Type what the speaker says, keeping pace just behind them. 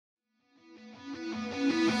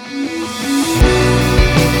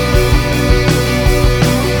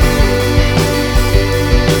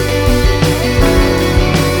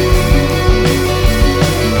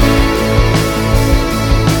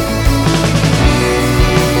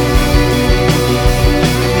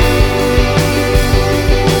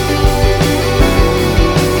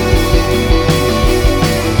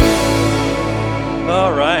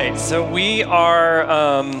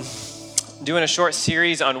doing a short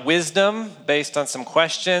series on wisdom based on some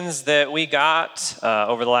questions that we got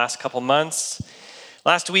over the last couple months.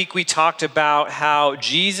 Last week we talked about how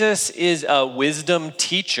Jesus is a wisdom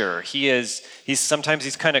teacher. He's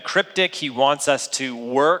sometimes kind of cryptic. He wants us to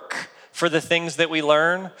work for the things that we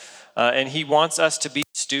learn, and he wants us to be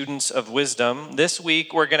students of wisdom. This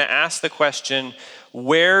week we're going to ask the question,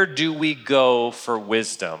 where do we go for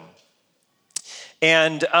wisdom?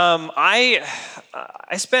 And I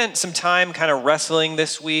spent some time kind of wrestling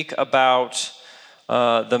this week about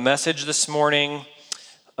the message this morning.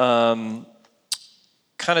 Kind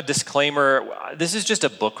of disclaimer, this is just a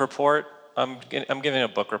book report. I'm giving a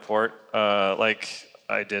book report like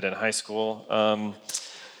I did in high school.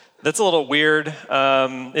 That's a little weird.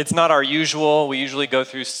 It's not our usual. We usually go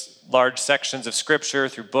through large sections of scripture,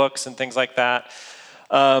 through books and things like that.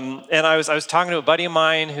 And I was talking to a buddy of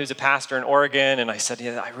mine who's a pastor in Oregon, and I said,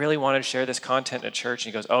 I really wanted to share this content at church.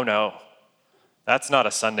 And he goes, oh no, that's not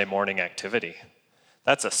a Sunday morning activity.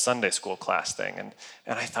 That's a Sunday school class thing. And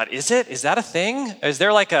I thought, is it? Is that a thing? Is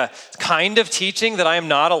there like a kind of teaching that I am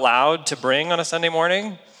not allowed to bring on a Sunday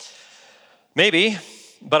morning? Maybe,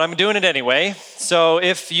 but I'm doing it anyway. So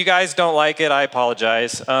if you guys don't like it, I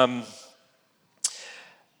apologize. We're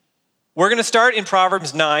going to start in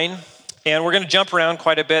Proverbs 9. And we're going to jump around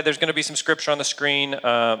quite a bit. There's going to be some scripture on the screen.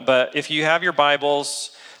 But if you have your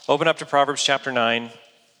Bibles, open up to Proverbs chapter 9.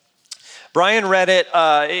 Brian read it.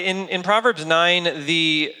 In Proverbs 9,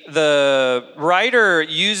 the writer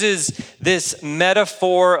uses this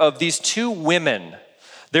metaphor of these two women.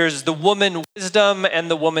 There's the woman wisdom and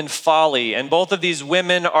the woman folly. And both of these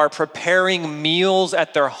women are preparing meals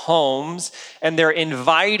at their homes, and they're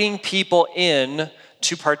inviting people in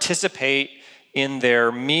to participate in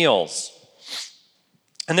their meals.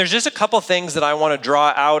 And there's just a couple things that I want to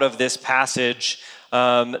draw out of this passage.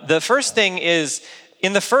 The first thing is,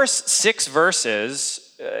 in the first 6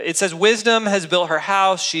 verses, it says, wisdom has built her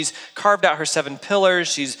house, she's carved out her 7 pillars,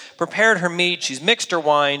 she's prepared her meat, she's mixed her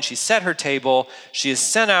wine, she's set her table, she has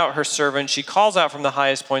sent out her servants, she calls out from the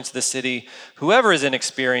highest points of the city, whoever is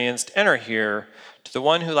inexperienced, enter here. To the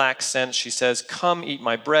one who lacks sense, she says, come eat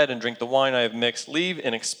my bread and drink the wine I have mixed. Leave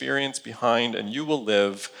inexperience behind and you will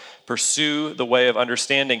live. Pursue the way of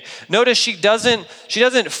understanding. Notice she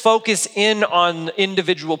doesn't focus in on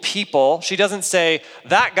individual people. She doesn't say,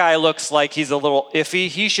 that guy looks like he's a little iffy,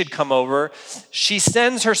 he should come over. She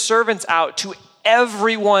sends her servants out to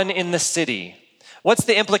everyone in the city. What's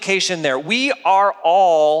the implication there? We are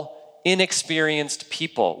all inexperienced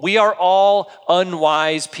people. We are all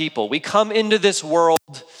unwise people. We come into this world,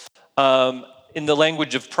 in the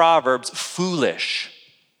language of Proverbs, foolish.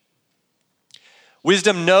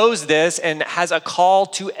 Wisdom knows this and has a call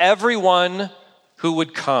to everyone who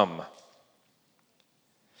would come.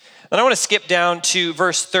 Then I want to skip down to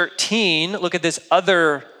verse 13. Look at this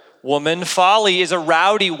other woman. Folly is a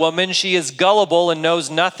rowdy woman. She is gullible and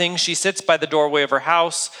knows nothing. She sits by the doorway of her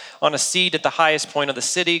house on a seat at the highest point of the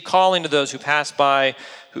city, calling to those who pass by,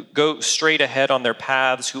 who go straight ahead on their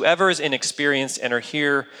paths. Whoever is inexperienced, enter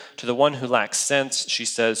here. To the one who lacks sense, she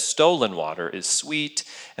says, stolen water is sweet,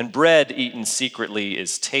 and bread eaten secretly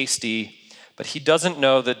is tasty. But he doesn't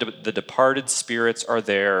know that the departed spirits are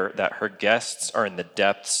there, that her guests are in the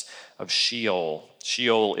depths of Sheol.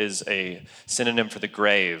 Sheol is a synonym for the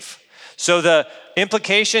grave. So the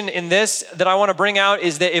implication in this that I want to bring out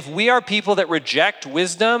is that if we are people that reject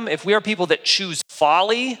wisdom, if we are people that choose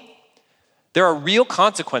folly, there are real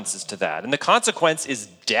consequences to that. And the consequence is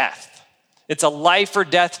death. It's a life or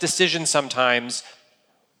death decision sometimes,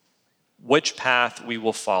 which path we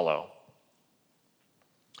will follow.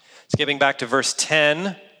 Skipping back to verse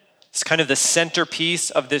 10, it's kind of the centerpiece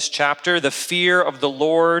of this chapter. The fear of the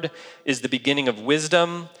Lord is the beginning of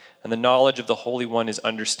wisdom, and the knowledge of the Holy One is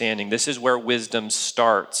understanding. This is where wisdom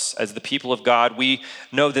starts. As the people of God, we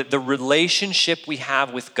know that the relationship we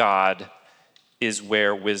have with God is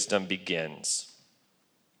where wisdom begins.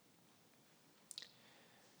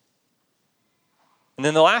 And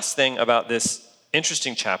then the last thing about this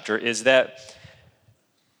interesting chapter is that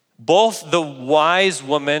both the wise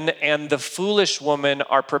woman and the foolish woman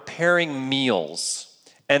are preparing meals.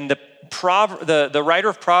 And the writer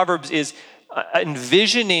of Proverbs is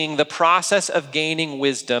envisioning the process of gaining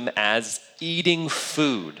wisdom as eating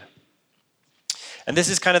food. And this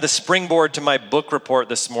is kind of the springboard to my book report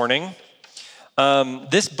this morning.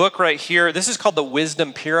 This book right here, this is called The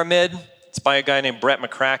Wisdom Pyramid. It's by a guy named Brett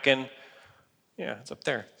McCracken. Yeah, it's up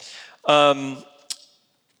there.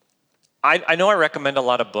 I know I recommend a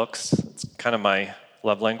lot of books. It's kind of my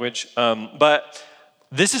love language. But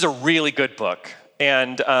this is a really good book.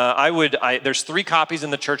 And there's 3 copies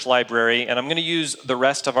in the church library, and I'm going to use the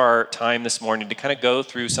rest of our time this morning to kind of go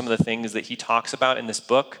through some of the things that he talks about in this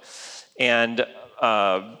book, and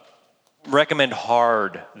recommend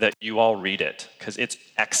hard that you all read it because it's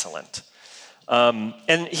excellent.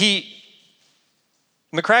 McCracken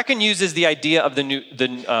uses the idea of the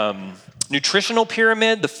nutritional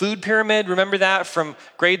pyramid, the food pyramid. Remember that from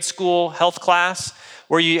grade school health class,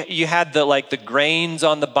 where you had the grains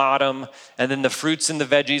on the bottom, and then the fruits and the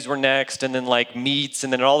veggies were next, and then like meats,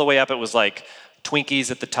 and then all the way up it was like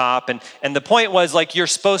Twinkies at the top. And the point was like you're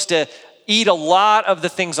supposed to eat a lot of the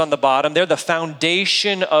things on the bottom. They're the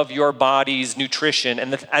foundation of your body's nutrition.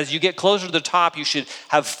 And as you get closer to the top, you should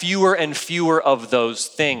have fewer and fewer of those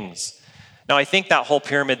things. Now, I think that whole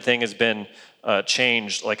pyramid thing has been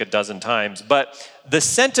changed like a dozen times, but the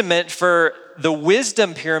sentiment for the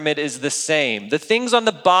wisdom pyramid is the same. The things on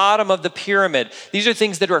the bottom of the pyramid, these are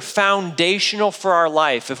things that are foundational for our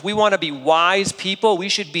life. If we want to be wise people, we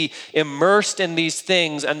should be immersed in these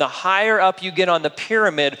things, and the higher up you get on the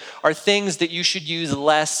pyramid are things that you should use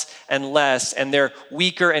less and less, and they're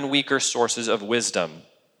weaker and weaker sources of wisdom.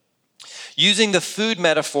 Using the food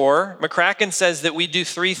metaphor, McCracken says that we do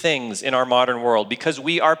 3 things in our modern world because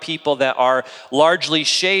we are people that are largely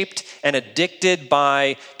shaped and addicted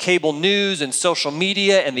by cable news and social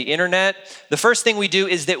media and the internet. The first thing we do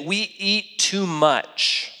is that we eat too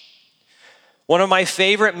much. One of my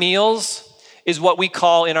favorite meals is what we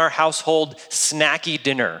call in our household snacky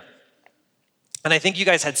dinner. And I think you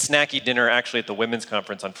guys had snacky dinner actually at the women's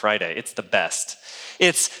conference on Friday. It's the best.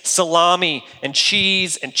 It's salami and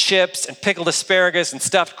cheese and chips and pickled asparagus and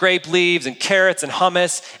stuffed grape leaves and carrots and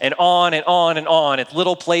hummus and on and on and on. It's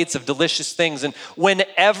little plates of delicious things. And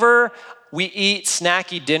whenever we eat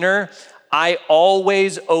snacky dinner, I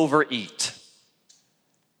always overeat.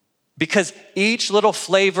 Because each little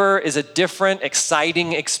flavor is a different,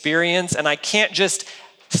 exciting experience, and I can't just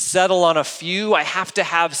settle on a few. I have to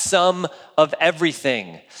have some of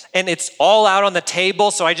everything. And it's all out on the table,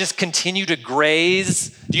 so I just continue to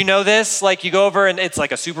graze. Do you know this? Like you go over and it's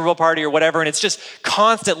like a Super Bowl party or whatever, and it's just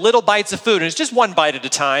constant little bites of food, and it's just one bite at a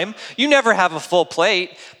time. You never have a full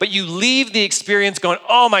plate, but you leave the experience going,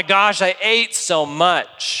 oh my gosh, I ate so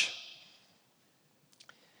much.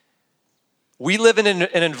 We live in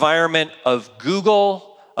an environment of Google,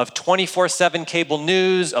 of 24/7 cable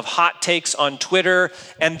news, of hot takes on Twitter,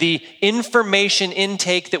 and the information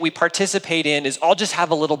intake that we participate in is I'll just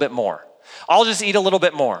have a little bit more. I'll just eat a little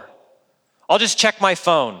bit more. I'll just check my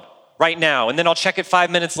phone right now, and then I'll check it 5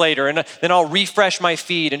 minutes later, and then I'll refresh my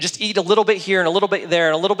feed and just eat a little bit here and a little bit there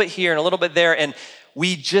and a little bit here and a little bit there, and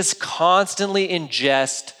we just constantly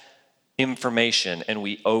ingest information and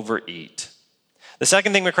we overeat. The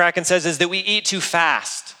second thing McCracken says is that we eat too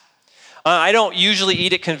fast. I don't usually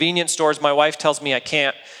eat at convenience stores. My wife tells me I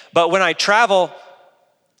can't. But when I travel,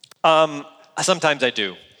 sometimes I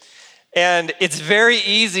do. And it's very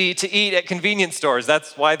easy to eat at convenience stores.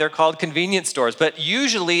 That's why they're called convenience stores. But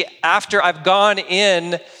usually after I've gone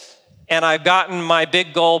in and I've gotten my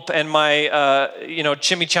big gulp and my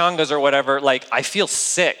chimichangas or whatever, like I feel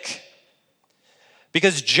sick.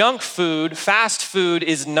 Because junk food, fast food,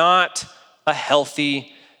 is not a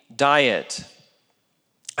healthy diet.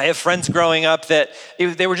 I have friends growing up that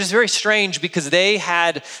they were just very strange because they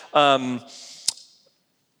had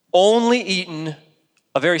only eaten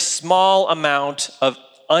a very small amount of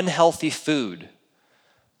unhealthy food.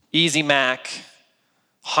 Easy Mac,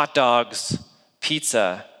 hot dogs,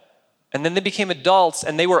 pizza. And then they became adults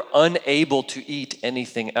and they were unable to eat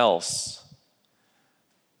anything else.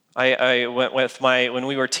 I went with when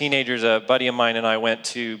we were teenagers, a buddy of mine and I went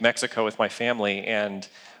to Mexico with my family, and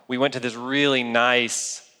we went to this really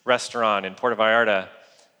nice restaurant in Puerto Vallarta,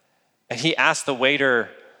 and he asked the waiter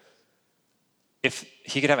if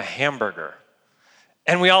he could have a hamburger.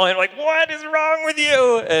 And we all went like, what is wrong with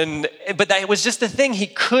you? But that was just the thing. He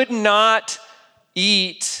could not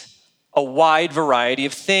eat a wide variety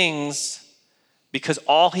of things because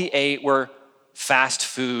all he ate were fast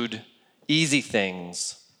food, easy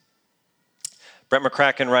things. Brett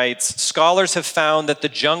McCracken writes, scholars have found that the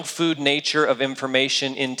junk food nature of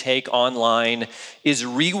information intake online is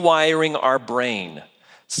rewiring our brain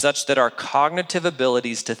such that our cognitive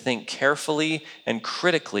abilities to think carefully and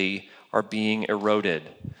critically are being eroded.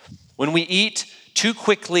 When we eat too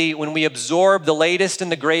quickly, when we absorb the latest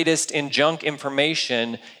and the greatest in junk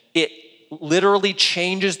information, it literally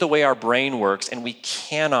changes the way our brain works, and we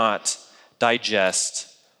cannot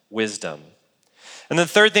digest wisdom. And the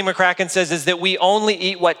third thing McCracken says is that we only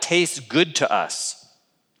eat what tastes good to us.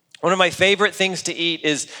 One of my favorite things to eat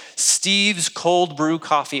is Steve's cold brew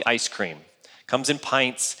coffee ice cream. Comes in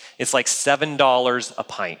pints. It's like $7 a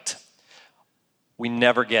pint. We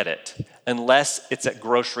never get it unless it's at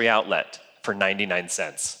grocery outlet for 99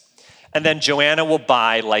 cents. And then Joanna will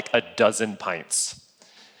buy like a dozen pints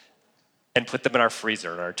and put them in our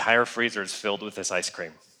freezer. And our entire freezer is filled with this ice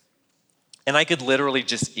cream. And I could literally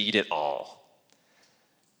just eat it all.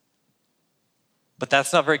 But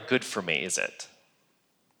that's not very good for me, is it?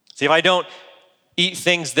 See, if I don't eat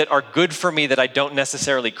things that are good for me that I don't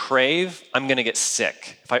necessarily crave, I'm going to get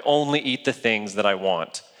sick if I only eat the things that I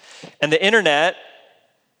want. And the internet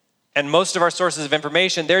and most of our sources of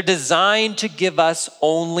information, they're designed to give us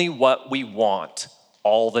only what we want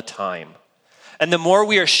all the time. And the more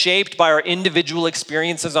we are shaped by our individual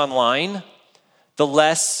experiences online, the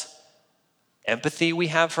less empathy we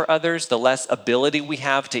have for others, the less ability we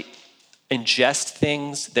have to ingest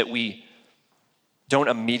things that we don't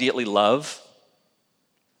immediately love.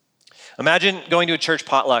 Imagine going to a church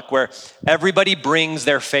potluck where everybody brings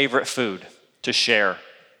their favorite food to share.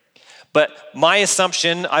 But my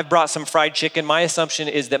assumption, I've brought some fried chicken. My assumption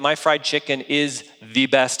is that my fried chicken is the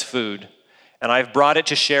best food. And I've brought it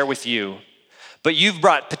to share with you. But you've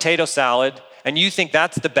brought potato salad, and you think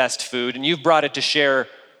that's the best food, and you've brought it to share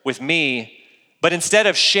with me. But instead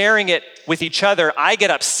of sharing it with each other, I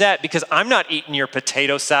get upset because I'm not eating your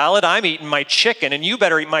potato salad. I'm eating my chicken, and you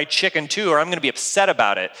better eat my chicken too, or I'm going to be upset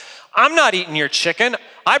about it. I'm not eating your chicken.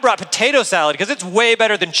 I brought potato salad because it's way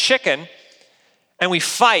better than chicken. And we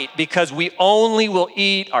fight because we only will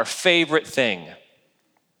eat our favorite thing.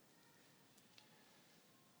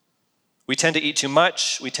 We tend to eat too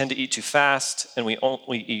much, we tend to eat too fast, and we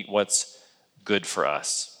only eat what's good for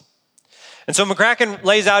us. And so McCracken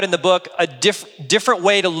lays out in the book a different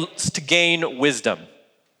way to gain wisdom.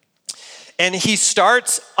 And he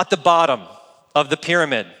starts at the bottom of the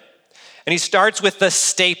pyramid. And he starts with the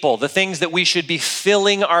staple, the things that we should be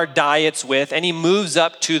filling our diets with, and he moves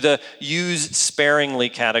up to the use sparingly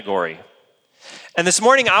category. And this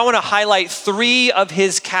morning, I want to highlight 3 of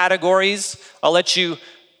his categories. I'll let you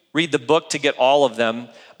read the book to get all of them.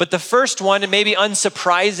 But the first one, and maybe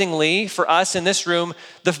unsurprisingly for us in this room,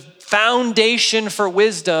 the foundation for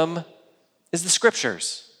wisdom is the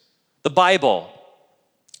scriptures, the Bible.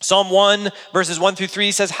 Psalm 1, verses 1 through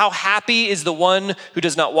 3 says, "How happy is the one who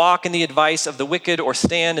does not walk in the advice of the wicked, or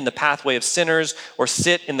stand in the pathway of sinners, or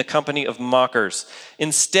sit in the company of mockers.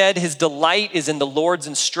 Instead, his delight is in the Lord's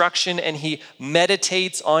instruction, and he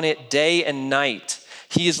meditates on it day and night.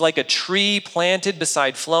 He is like a tree planted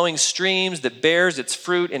beside flowing streams that bears its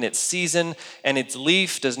fruit in its season, and its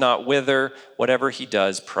leaf does not wither. Whatever he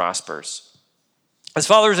does prospers." As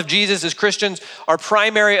followers of Jesus, as Christians, our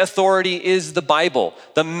primary authority is the Bible.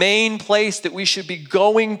 The main place that we should be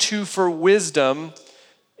going to for wisdom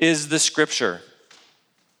is the scripture.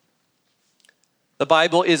 The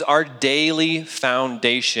Bible is our daily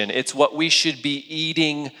foundation. It's what we should be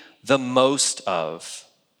eating the most of.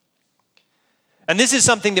 And this is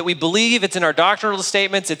something that we believe. It's in our doctrinal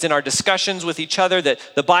statements. It's in our discussions with each other that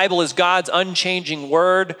the Bible is God's unchanging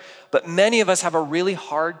word. But many of us have a really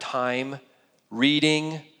hard time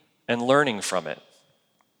reading and learning from it.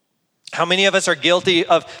 How many of us are guilty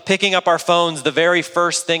of picking up our phones the very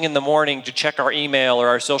first thing in the morning to check our email or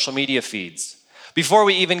our social media feeds before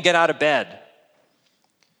we even get out of bed?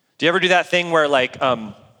 Do you ever do that thing where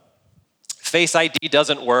Face ID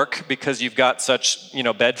doesn't work because you've got such,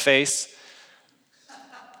 bed face?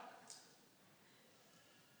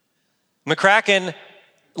 McCracken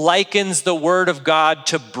likens the word of God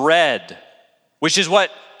to bread, which is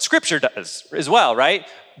what Scripture does as well, right?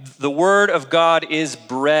 The word of God is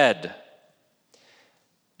bread.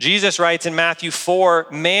 Jesus writes in Matthew 4,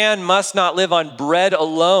 "Man must not live on bread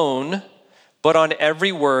alone, but on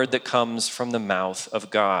every word that comes from the mouth of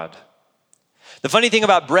God." The funny thing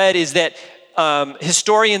about bread is that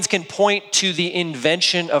historians can point to the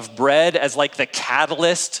invention of bread as like the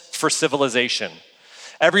catalyst for civilization.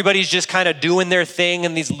 Everybody's just kind of doing their thing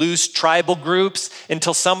in these loose tribal groups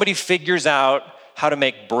until somebody figures out how to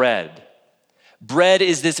make bread. Bread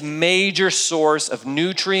is this major source of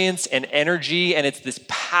nutrients and energy, and it's this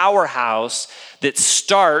powerhouse that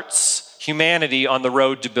starts humanity on the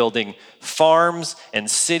road to building farms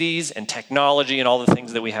and cities and technology and all the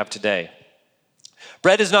things that we have today.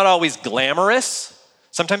 Bread is not always glamorous.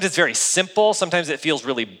 Sometimes it's very simple. Sometimes it feels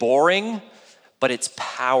really boring, but it's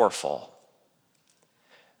powerful.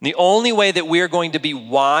 And the only way that we're going to be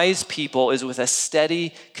wise people is with a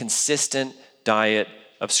steady, consistent diet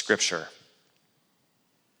of Scripture.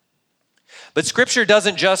 But Scripture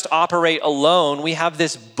doesn't just operate alone. We have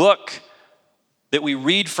this book that we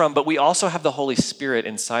read from, but we also have the Holy Spirit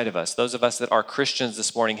inside of us. Those of us that are Christians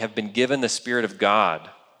this morning have been given the Spirit of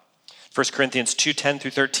God 1 Corinthians 2:10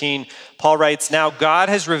 through 13, Paul writes, "Now God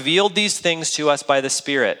has revealed these things to us by the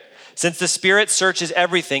Spirit, since the Spirit searches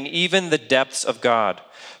everything, even the depths of God.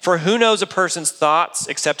 For who knows a person's thoughts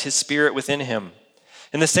except his spirit within him?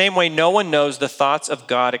 In the same way, no one knows the thoughts of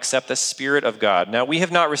God except the Spirit of God. Now we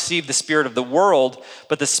have not received the spirit of the world,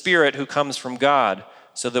 but the Spirit who comes from God,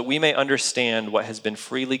 so that we may understand what has been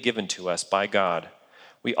freely given to us by God.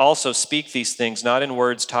 We also speak these things not in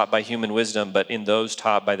words taught by human wisdom, but in those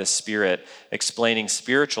taught by the Spirit, explaining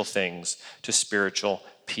spiritual things to spiritual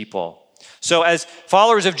people." So as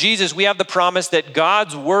followers of Jesus, we have the promise that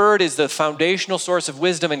God's word is the foundational source of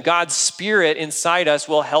wisdom, and God's Spirit inside us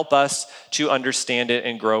will help us to understand it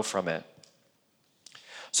and grow from it.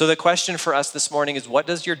 So the question for us this morning is, what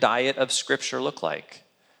does your diet of Scripture look like?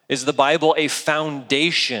 Is the Bible a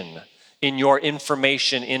foundation in your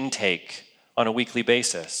information intake on a weekly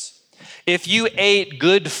basis? If you ate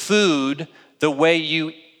good food the way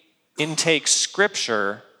you intake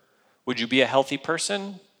Scripture, would you be a healthy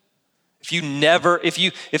person?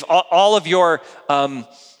 If all of your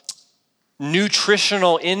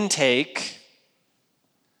nutritional intake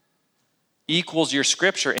equals your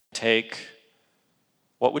Scripture intake,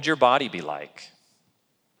 what would your body be like?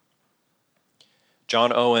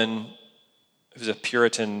 John Owen, who's a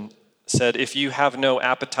Puritan, said, "If you have no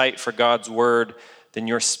appetite for God's word, then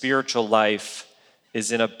your spiritual life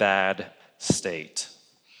is in a bad state."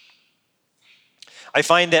 I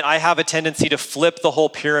find that I have a tendency to flip the whole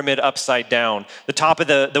pyramid upside down. The top of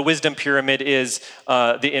the wisdom pyramid is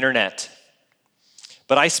the internet.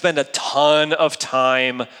 But I spend a ton of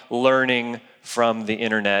time learning from the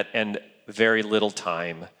internet and very little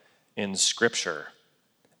time in Scripture.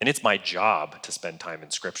 And it's my job to spend time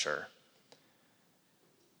in Scripture.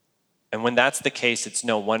 And when that's the case, it's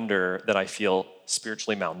no wonder that I feel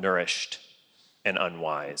spiritually malnourished and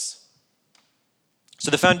unwise. So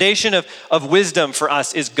the foundation of wisdom for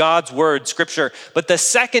us is God's word, Scripture. But the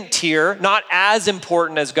second tier, not as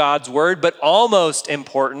important as God's word, but almost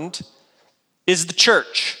important, is the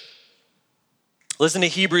church. Listen to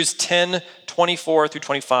Hebrews 10:24 through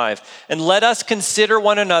 25. "And let us consider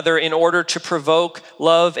one another in order to provoke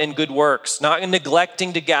love and good works, not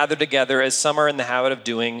neglecting to gather together as some are in the habit of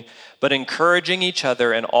doing, but encouraging each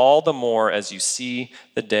other, and all the more as you see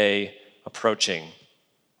the day approaching."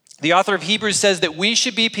 The author of Hebrews says that we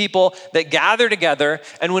should be people that gather together,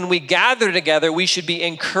 and when we gather together, we should be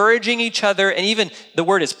encouraging each other, and even the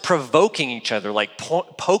word is provoking each other, like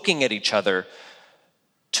poking at each other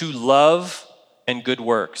to love and good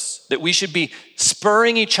works. That we should be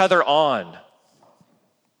spurring each other on.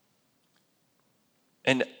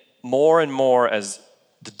 And more as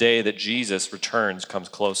the day that Jesus returns comes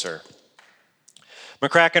closer.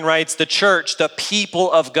 McCracken writes, "The church, the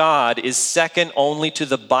people of God, is second only to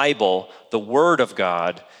the Bible, the Word of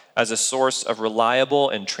God, as a source of reliable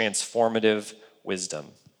and transformative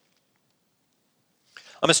wisdom."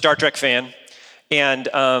 I'm a Star Trek fan, and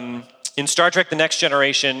in Star Trek: The Next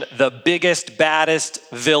Generation, the biggest, baddest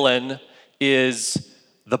villain is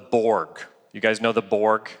the Borg. You guys know the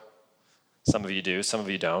Borg? Some of you do, some of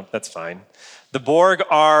you don't. That's fine. The Borg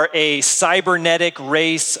are a cybernetic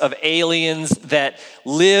race of aliens that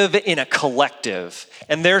live in a collective.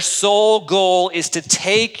 And their sole goal is to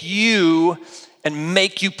take you and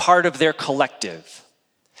make you part of their collective.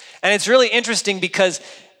 And it's really interesting because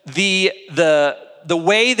the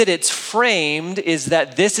way that it's framed is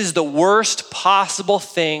that this is the worst possible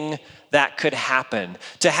thing that could happen.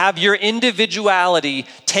 To have your individuality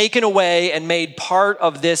taken away and made part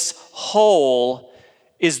of this whole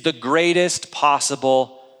is the greatest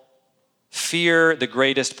possible fear, the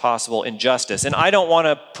greatest possible injustice. And I don't want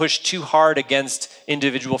to push too hard against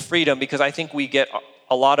individual freedom, because I think we get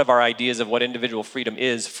a lot of our ideas of what individual freedom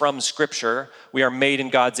is from Scripture. We are made in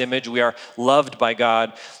God's image. We are loved by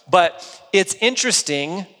God. But it's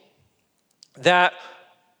interesting that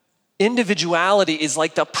individuality is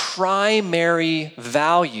like the primary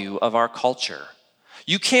value of our culture.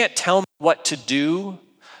 You can't tell me what to do.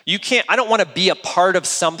 I don't want to be a part of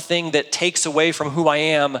something that takes away from who I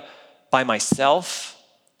am by myself.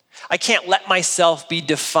 I can't let myself be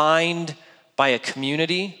defined by a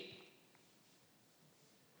community.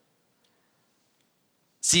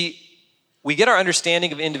 See, we get our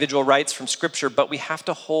understanding of individual rights from Scripture, but we have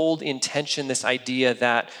to hold in tension this idea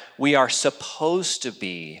that we are supposed to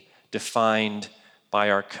be defined by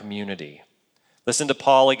our community. Listen to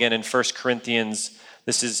Paul again in 1 Corinthians.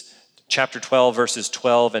 This is chapter 12, verses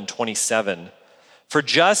 12 and 27. "For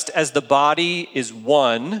just as the body is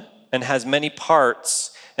one and has many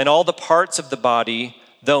parts, and all the parts of the body,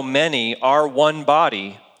 though many, are one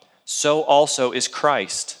body, so also is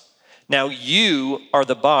Christ. Now you are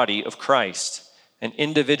the body of Christ and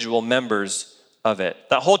individual members of it.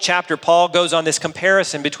 That whole chapter, Paul goes on this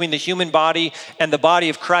comparison between the human body and the body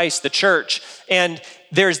of Christ, the church. And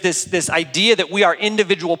there's this idea that we are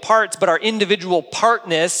individual parts, but our individual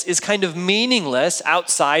partness is kind of meaningless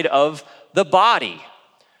outside of the body.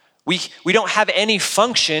 We don't have any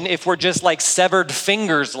function if we're just like severed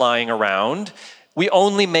fingers lying around. We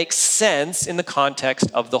only make sense in the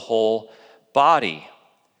context of the whole body.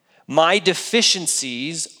 My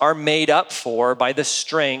deficiencies are made up for by the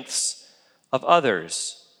strengths of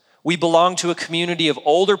others. We belong to a community of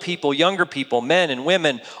older people, younger people, men and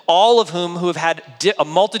women, all of whom who have had a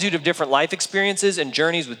multitude of different life experiences and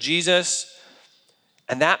journeys with Jesus.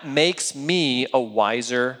 And that makes me a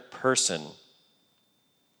wiser person.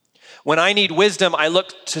 When I need wisdom, I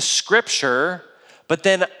look to Scripture, but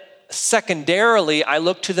then secondarily, I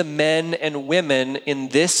look to the men and women in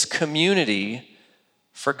this community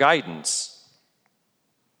for guidance.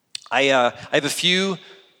 I have a few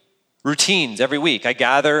routines every week. I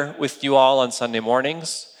gather with you all on Sunday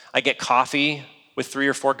mornings. I get coffee with 3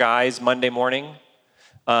 or 4 guys Monday morning.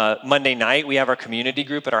 Monday night, we have our community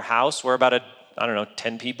group at our house where about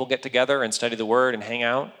 10 people get together and study the Word and hang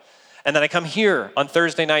out. And then I come here on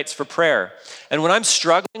Thursday nights for prayer. And when I'm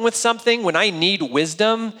struggling with something, when I need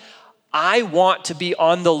wisdom, I want to be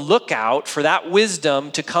on the lookout for that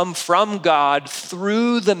wisdom to come from God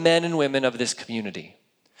through the men and women of this community.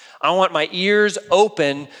 I want my ears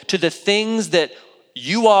open to the things that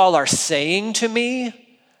you all are saying to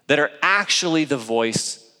me that are actually the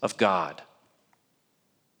voice of God.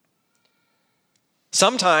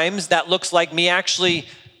 Sometimes that looks like me actually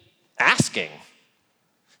asking,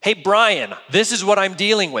 hey, Brian, this is what I'm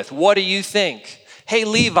dealing with. What do you think? Hey,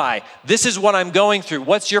 Levi, this is what I'm going through.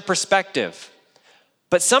 What's your perspective?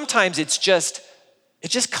 But sometimes it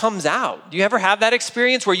just comes out. Do you ever have that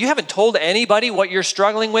experience where you haven't told anybody what you're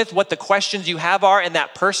struggling with, what the questions you have are, and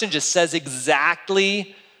that person just says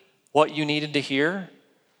exactly what you needed to hear?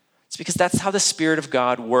 It's because that's how the Spirit of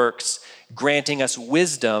God works, granting us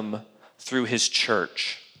wisdom through His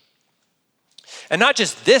church. And not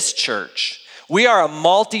just this church. We are a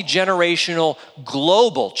multi-generational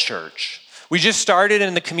global church. We just started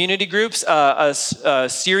in the community groups a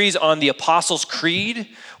series on the Apostles' Creed,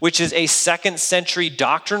 which is a 2nd century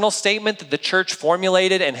doctrinal statement that the church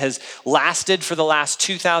formulated and has lasted for the last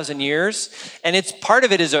 2,000 years. And it's part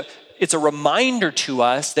of it is it's a reminder to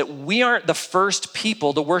us that we aren't the first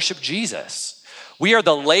people to worship Jesus. We are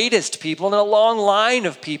the latest people in a long line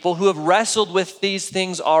of people who have wrestled with these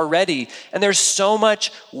things already. And there's so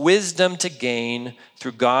much wisdom to gain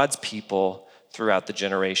through God's people throughout the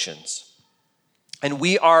generations. And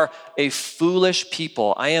we are a foolish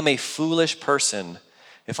people. I am a foolish person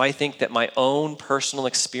if I think that my own personal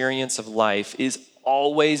experience of life is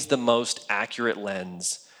always the most accurate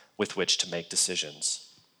lens with which to make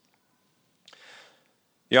decisions.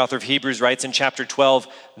 The author of Hebrews writes in chapter 12,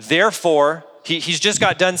 therefore, he's just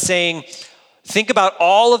got done saying, think about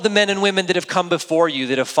all of the men and women that have come before you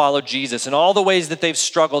that have followed Jesus and all the ways that they've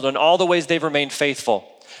struggled and all the ways they've remained faithful.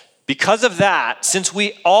 Because of that, since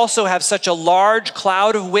we also have such a large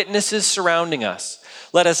cloud of witnesses surrounding us,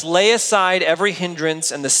 let us lay aside every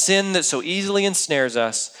hindrance and the sin that so easily ensnares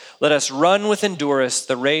us. Let us run with endurance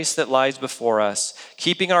the race that lies before us,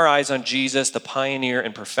 keeping our eyes on Jesus, the pioneer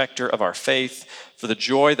and perfecter of our faith. For the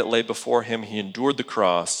joy that lay before him, he endured the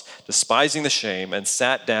cross, despising the shame, and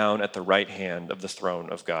sat down at the right hand of the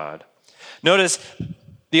throne of God. Notice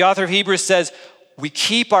the author of Hebrews says, we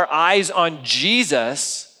keep our eyes on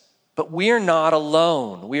Jesus, but we are not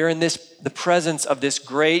alone. We are in the presence of this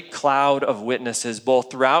great cloud of witnesses,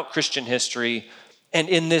 both throughout Christian history and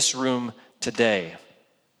in this room today.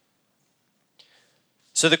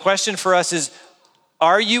 So the question for us is,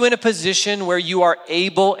 are you in a position where you are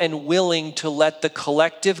able and willing to let the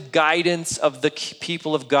collective guidance of the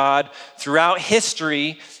people of God throughout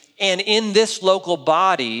history and in this local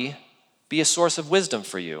body be a source of wisdom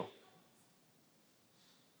for you?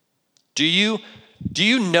 Do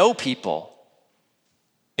you know people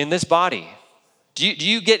in this body? Do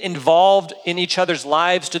you get involved in each other's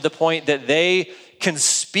lives to the point that they can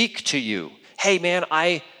speak to you? Hey man,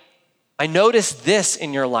 I noticed this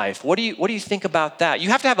in your life. What do you think about that? You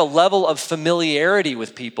have to have a level of familiarity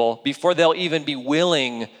with people before they'll even be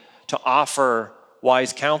willing to offer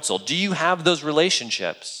wise counsel. Do you have those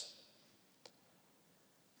relationships?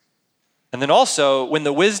 And then also, when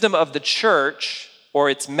the wisdom of the church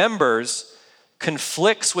or its members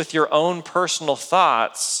conflicts with your own personal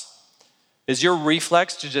thoughts, is your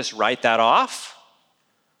reflex to just write that off?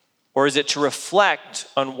 Or is it to reflect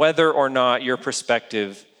on whether or not your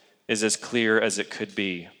perspective is as clear as it could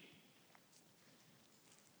be?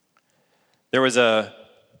 There was a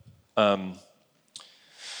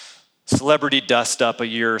celebrity dust-up a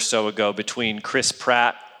year or so ago between Chris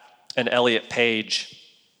Pratt and Elliot Page.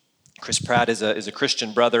 Chris Pratt is a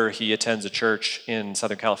Christian brother. He attends a church in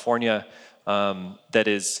Southern California that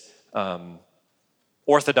is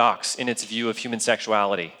orthodox in its view of human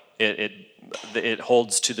sexuality. It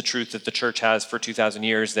holds to the truth that the church has for 2,000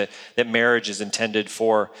 years, that marriage is intended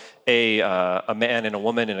for a man and a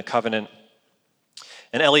woman in a covenant.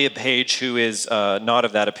 And Elliot Page, who is not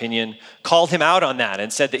of that opinion, called him out on that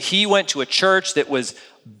and said that he went to a church that was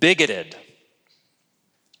bigoted.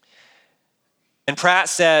 And Pratt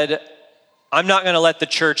said, I'm not going to let the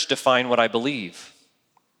church define what I believe.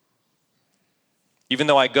 Even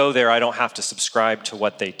though I go there, I don't have to subscribe to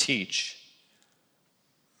what they teach.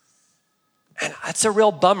 And that's a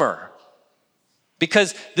real bummer.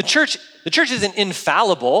 Because the church isn't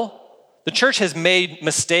infallible. The church has made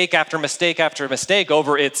mistake after mistake after mistake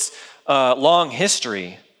over its long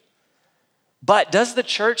history. But does the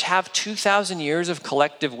church have 2,000 years of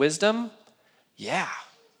collective wisdom? Yeah,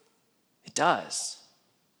 it does.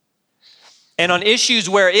 And on issues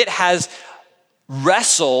where it has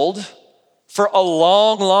wrestled for a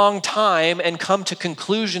long, long time and come to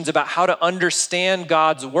conclusions about how to understand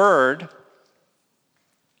God's word,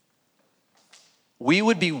 we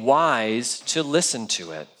would be wise to listen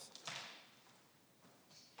to it.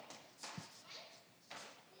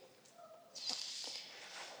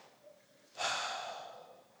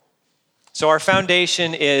 So our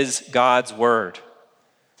foundation is God's word.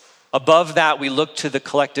 Above that, we look to the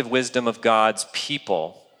collective wisdom of God's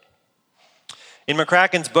people. In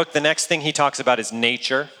McCracken's book, the next thing he talks about is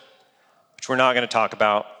nature, which we're not going to talk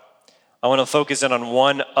about. I want to focus in on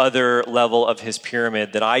one other level of his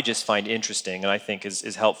pyramid that I just find interesting and I think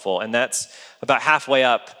is helpful, and that's about halfway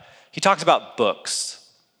up. He talks about books.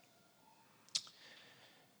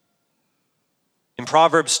 In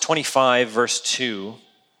Proverbs 25, verse 2,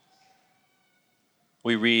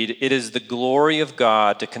 we read, "It is the glory of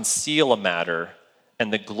God to conceal a matter,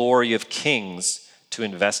 and the glory of kings to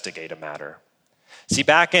investigate a matter." See,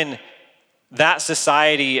 back in that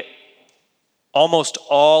society, almost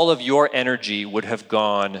all of your energy would have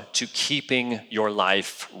gone to keeping your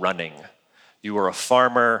life running. You were a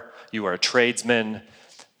farmer, you were a tradesman.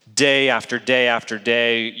 Day after day after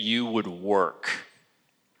day, you would work.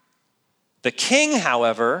 The king,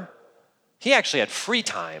 however, he actually had free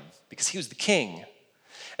time because he was the king.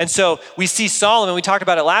 And so we see Solomon, we talked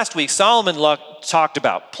about it last week, Solomon talked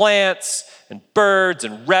about plants and birds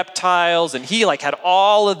and reptiles, and he had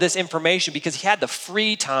all of this information because he had the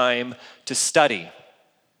free time to study.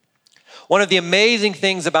 One of the amazing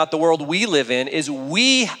things about the world we live in is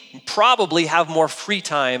we probably have more free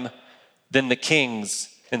time than the kings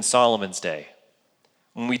in Solomon's day.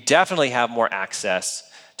 And we definitely have more access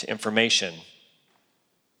to information.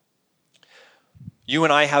 You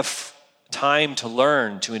and I have time to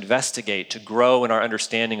learn, to investigate, to grow in our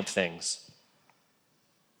understanding of things.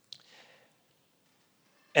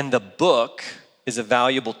 And the book is a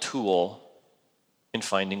valuable tool in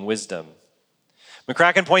finding wisdom.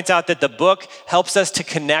 McCracken points out that the book helps us to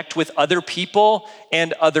connect with other people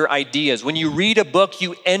and other ideas. When you read a book,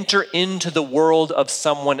 you enter into the world of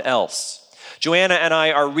someone else. Joanna and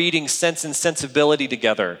I are reading Sense and Sensibility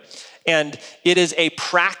together, and it is a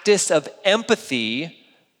practice of empathy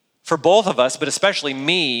for both of us, but especially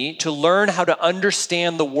me, to learn how to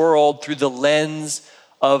understand the world through the lens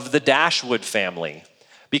of the Dashwood family.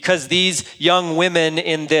 Because these young women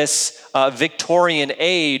in this Victorian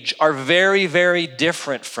age are very, very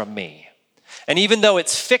different from me. And even though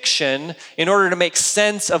it's fiction, in order to make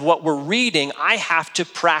sense of what we're reading, I have to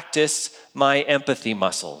practice my empathy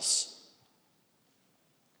muscles.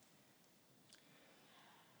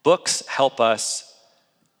 Books help us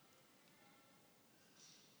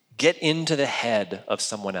get into the head of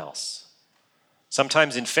someone else.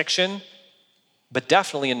 Sometimes in fiction, but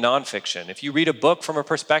definitely in nonfiction. If you read a book from a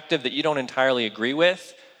perspective that you don't entirely agree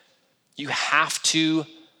with, you have to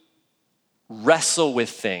wrestle with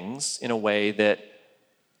things in a way that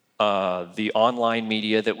the online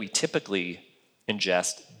media that we typically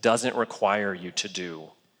ingest doesn't require you to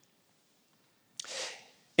do.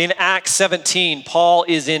 In Acts 17, Paul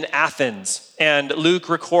is in Athens, and Luke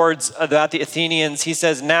records about the Athenians. He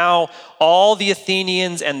says, "Now all the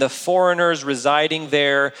Athenians and the foreigners residing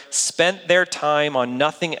there spent their time on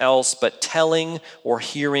nothing else but telling or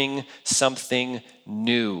hearing something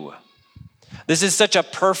new." This is such a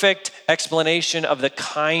perfect explanation of the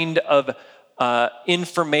kind of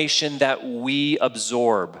information that we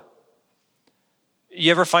absorb. You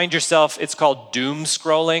ever find yourself, it's called doom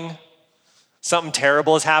scrolling? Something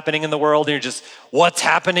terrible is happening in the world, and you're just, what's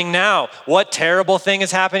happening now? What terrible thing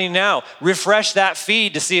is happening now? Refresh that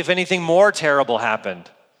feed to see if anything more terrible happened.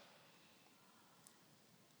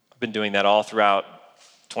 I've been doing that all throughout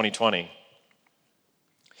 2020.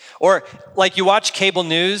 Or like you watch cable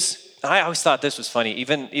news. I always thought this was funny,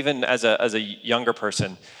 even as a younger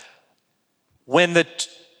person. When the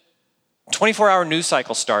 24-hour news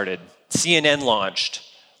cycle started, CNN launched.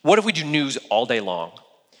 What if we do news all day long?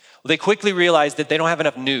 Well, they quickly realized that they don't have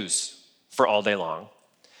enough news for all day long.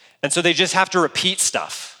 And so they just have to repeat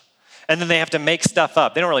stuff. And then they have to make stuff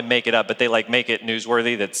up. They don't really make it up, but they make it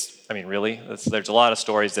newsworthy. There's a lot of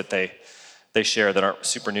stories that they share that aren't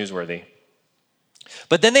super newsworthy.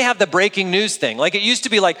 But then they have the breaking news thing. Like it used to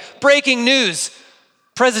be like, breaking news,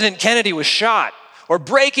 President Kennedy was shot. Or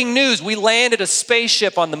breaking news, we landed a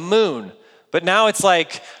spaceship on the moon. But now it's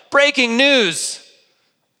like, breaking news,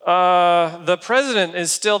 the president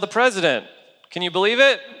is still the president. Can you believe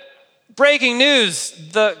it? Breaking news,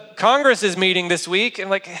 the Congress is meeting this week.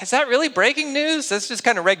 And is that really breaking news? That's just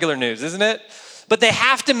kind of regular news, isn't it? But they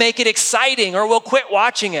have to make it exciting or we'll quit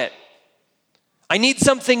watching it. I need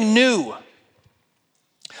something new.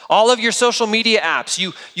 All of your social media apps,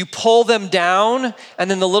 you pull them down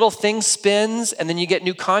and then the little thing spins and then you get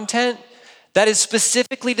new content that is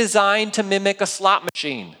specifically designed to mimic a slot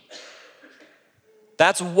machine.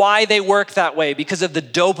 That's why they work that way, because of the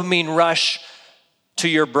dopamine rush to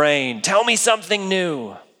your brain. Tell me something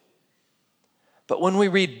new. But when we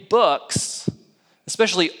read books,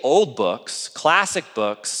 especially old books, classic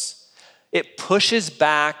books, it pushes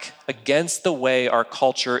back against the way our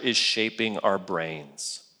culture is shaping our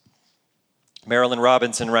brains. Marilyn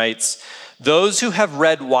Robinson writes, "Those who have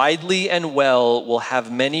read widely and well will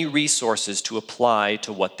have many resources to apply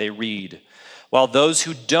to what they read, while those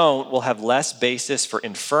who don't will have less basis for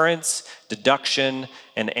inference, deduction,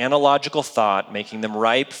 and analogical thought, making them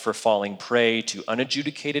ripe for falling prey to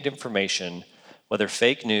unadjudicated information, whether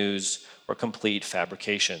fake news or complete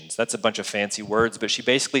fabrications." That's a bunch of fancy words, but she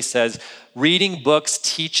basically says reading books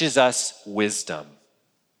teaches us wisdom.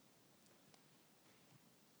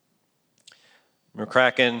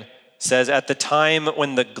 McCracken says, "At the time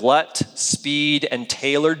when the glut, speed, and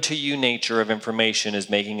tailored-to-you nature of information is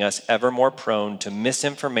making us ever more prone to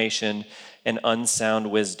misinformation and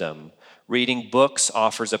unsound wisdom, reading books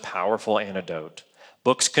offers a powerful antidote.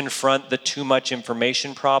 Books confront the too much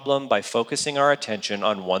information problem by focusing our attention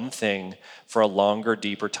on one thing for a longer,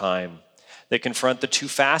 deeper time. They confront the too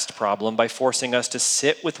fast problem by forcing us to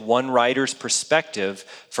sit with one writer's perspective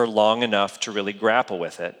for long enough to really grapple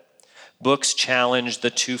with it. Books challenge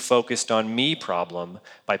the too focused on me problem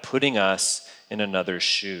by putting us in another's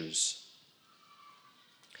shoes."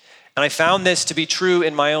 And I found this to be true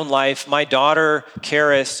in my own life. My daughter,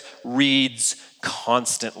 Karis, reads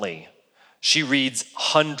constantly. She reads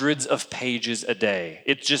hundreds of pages a day.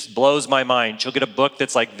 It just blows my mind. She'll get a book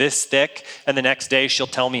that's like this thick, and the next day she'll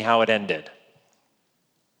tell me how it ended.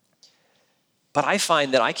 But I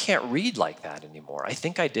find that I can't read like that anymore. I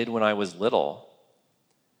think I did when I was little.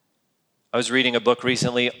 I was reading a book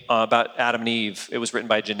recently about Adam and Eve. It was written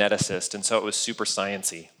by a geneticist, and so it was super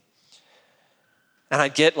sciencey. And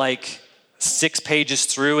I'd get 6 pages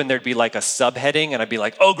through, and there'd be a subheading, and I'd be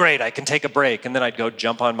like, oh great, I can take a break. And then I'd go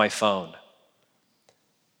jump on my phone.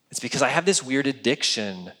 It's because I have this weird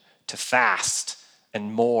addiction to fast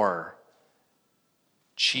and more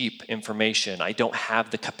cheap information. I don't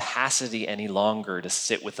have the capacity any longer to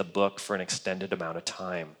sit with a book for an extended amount of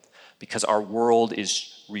time because our world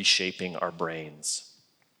is reshaping our brains.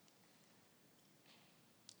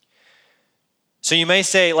 So you may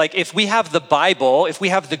say, if we have the Bible, if we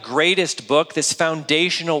have the greatest book, this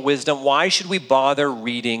foundational wisdom, why should we bother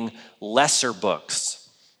reading lesser books?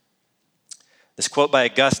 This quote by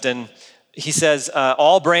Augustine, he says,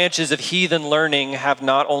 all branches of heathen learning have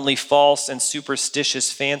not only false and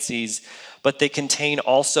superstitious fancies, but they contain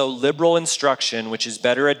also liberal instruction, which is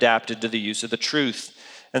better adapted to the use of the truth,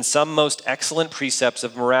 and some most excellent precepts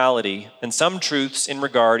of morality, and some truths in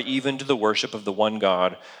regard even to the worship of the one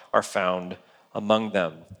God are found among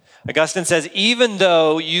them. Augustine says, even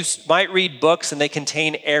though you might read books and they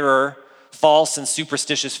contain error, false and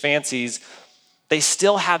superstitious fancies, they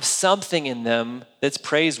still have something in them that's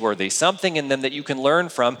praiseworthy, something in them that you can learn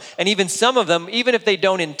from, and even some of them, even if they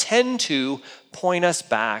don't intend to, point us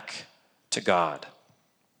back to God.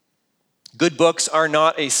 Good books are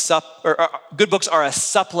good books are a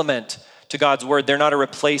supplement to God's word. They're not a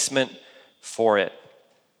replacement for it.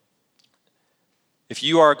 If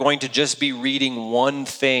you are going to just be reading one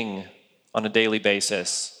thing on a daily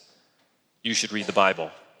basis, you should read the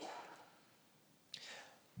Bible.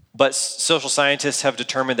 But social scientists have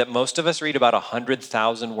determined that most of us read about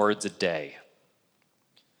 100,000 words a day.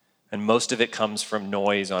 And most of it comes from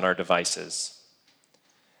noise on our devices.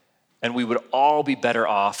 And we would all be better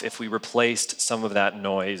off if we replaced some of that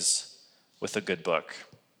noise with a good book.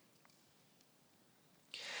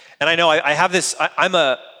 And I know I have this, I'm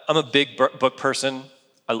a big book person.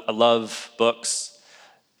 I love books.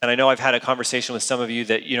 And I know I've had a conversation with some of you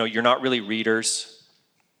that, you're not really readers.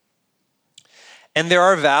 And there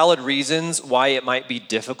are valid reasons why it might be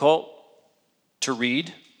difficult to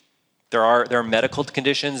read. There are medical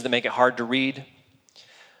conditions that make it hard to read.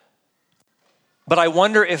 But I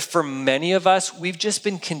wonder if for many of us, we've just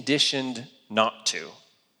been conditioned not to.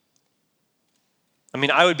 I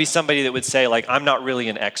mean, I would be somebody that would say, I'm not really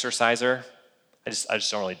an exerciser. I just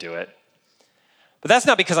don't really do it. But that's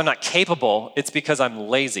not because I'm not capable. It's because I'm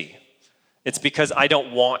lazy. It's because I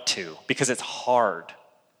don't want to, because it's hard.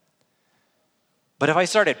 But if I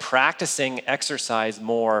started practicing exercise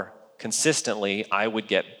more consistently, I would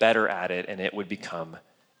get better at it and it would become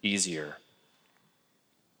easier.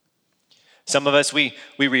 Some of us, we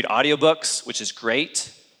read audiobooks, which is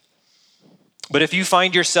great. But if you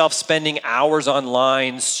find yourself spending hours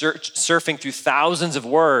online surfing through thousands of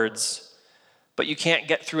words, but you can't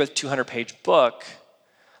get through a 200-page book,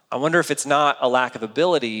 I wonder if it's not a lack of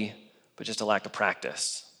ability, but just a lack of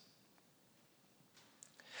practice.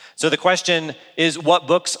 So the question is, what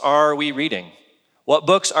books are we reading? What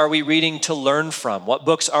books are we reading to learn from? What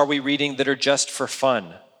books are we reading that are just for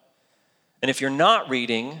fun? And if you're not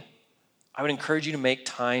reading, I would encourage you to make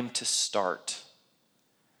time to start.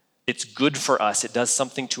 It's good for us. It does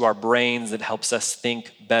something to our brains that helps us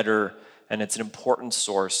think better, and it's an important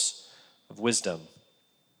source of wisdom.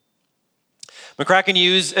 McCracken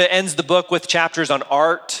Hughes ends the book with chapters on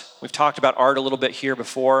art. We've talked about art a little bit here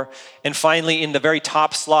before. And finally, in the very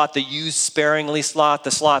top slot, the use sparingly slot,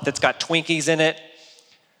 the slot that's got Twinkies in it,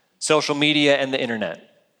 social media and the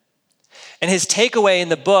internet. And his takeaway in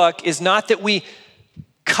the book is not that we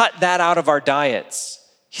cut that out of our diets.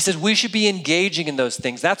 He says we should be engaging in those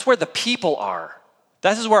things. That's where the people are.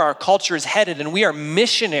 This is where our culture is headed, and we are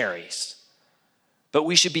missionaries. But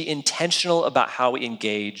we should be intentional about how we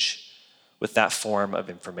engage with that form of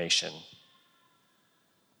information.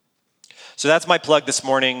 So that's my plug this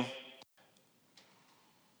morning.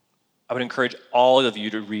 I would encourage all of you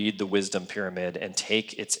to read the Wisdom Pyramid and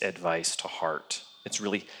take its advice to heart. It's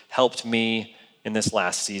really helped me in this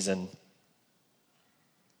last season.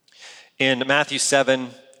 In Matthew 7,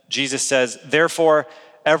 Jesus says, "Therefore,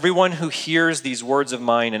 everyone who hears these words of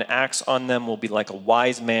mine and acts on them will be like a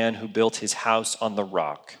wise man who built his house on the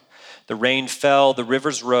rock. The rain fell, the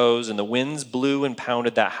rivers rose, and the winds blew and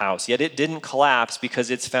pounded that house. Yet it didn't collapse because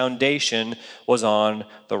its foundation was on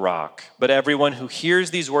the rock. But everyone who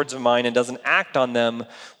hears these words of mine and doesn't act on them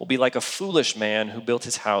will be like a foolish man who built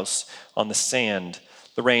his house on the sand.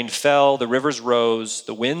 The rain fell, the rivers rose,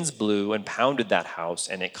 the winds blew and pounded that house,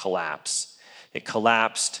 and it collapsed. It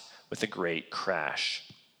collapsed with a great crash."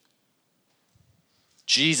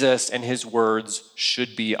 Jesus and his words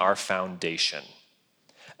should be our foundation.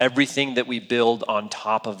 Everything that we build on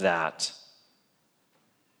top of that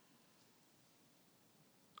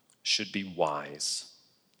should be wise.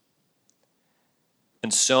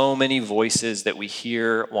 And so many voices that we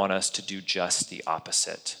hear want us to do just the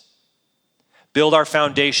opposite. Build our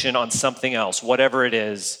foundation on something else, whatever it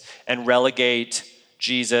is, and relegate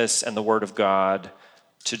Jesus and the Word of God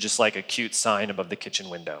to just like a cute sign above the kitchen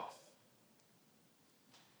window.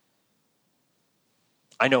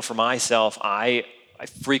 I know for myself, I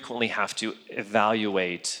frequently have to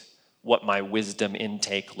evaluate what my wisdom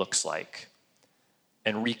intake looks like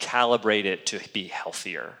and recalibrate it to be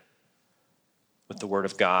healthier with the Word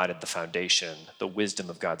of God at the foundation, the wisdom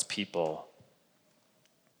of God's people,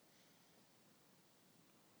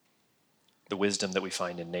 the wisdom that we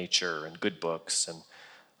find in nature and good books, and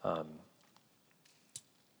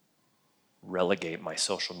relegate my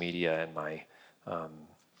social media and my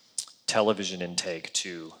television intake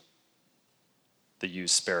to the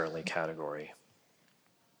use sparingly category.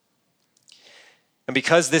 And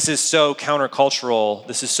because this is so countercultural,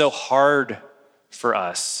 this is so hard for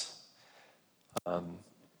us,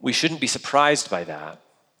 we shouldn't be surprised by that.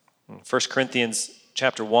 In 1 Corinthians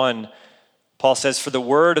chapter 1, Paul says, "For the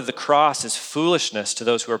word of the cross is foolishness to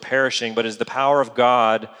those who are perishing, but is the power of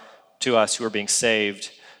God to us who are being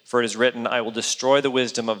saved. For it is written, I will destroy the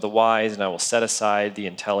wisdom of the wise, and I will set aside the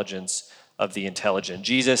intelligence of the intelligent."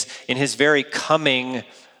 Jesus, in his very coming,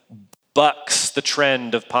 bucks the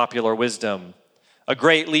trend of popular wisdom. A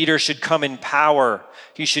great leader should come in power.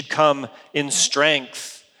 He should come in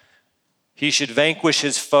strength. He should vanquish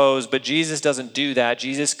his foes, but Jesus doesn't do that.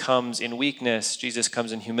 Jesus comes in weakness. Jesus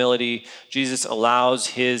comes in humility. Jesus allows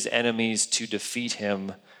his enemies to defeat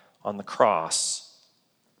him on the cross.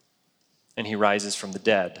 And he rises from the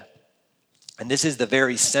dead. And this is the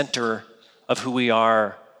very center of who we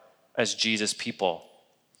are as Jesus people.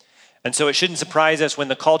 And so it shouldn't surprise us when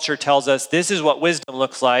the culture tells us this is what wisdom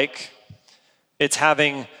looks like. It's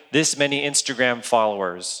having this many Instagram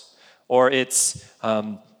followers, or it's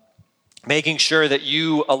making sure that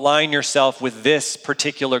you align yourself with this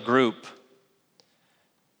particular group.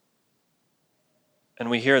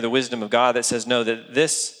 And we hear the wisdom of God that says, no, that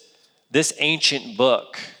this ancient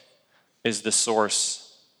book is the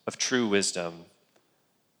source of true wisdom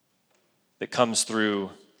that comes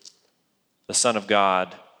through the Son of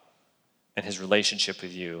God and his relationship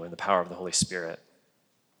with you and the power of the Holy Spirit.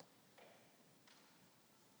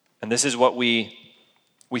 And this is what we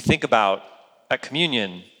think about at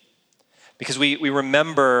communion, because we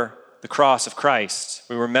remember the cross of Christ.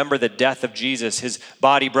 We remember the death of Jesus, his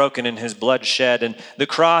body broken and his blood shed. And the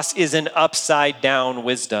cross is an upside down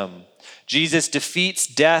wisdom. Jesus defeats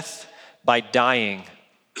death by dying.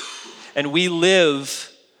 And we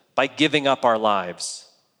live by giving up our lives.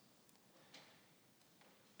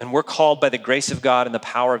 And we're called by the grace of God and the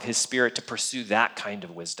power of his Spirit to pursue that kind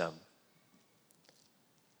of wisdom.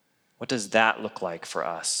 What does that look like for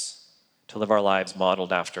us to live our lives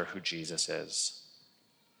modeled after who Jesus is?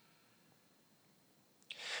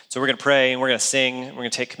 So we're going to pray and we're going to sing. We're going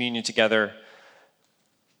to take communion together.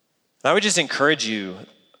 And I would just encourage you,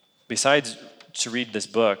 besides to read this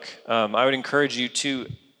book, I would encourage you to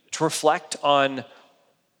reflect on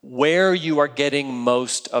where you are getting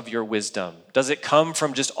most of your wisdom. Does it come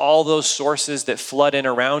from just all those sources that flood in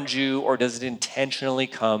around you, or does it intentionally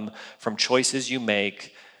come from choices you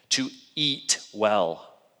make to eat well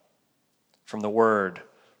from the Word,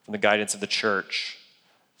 from the guidance of the church,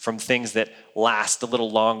 from things that last a little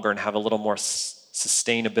longer and have a little more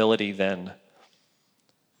sustainability than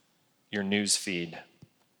your news feed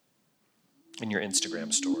and your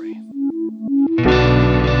Instagram story?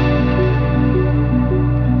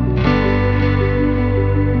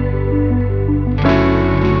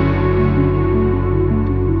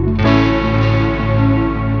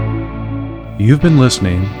 You've been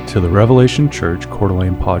listening to the Revelation Church Coeur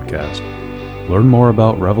d'Alene podcast. Learn more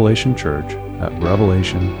about Revelation Church at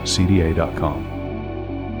revelationcda.com.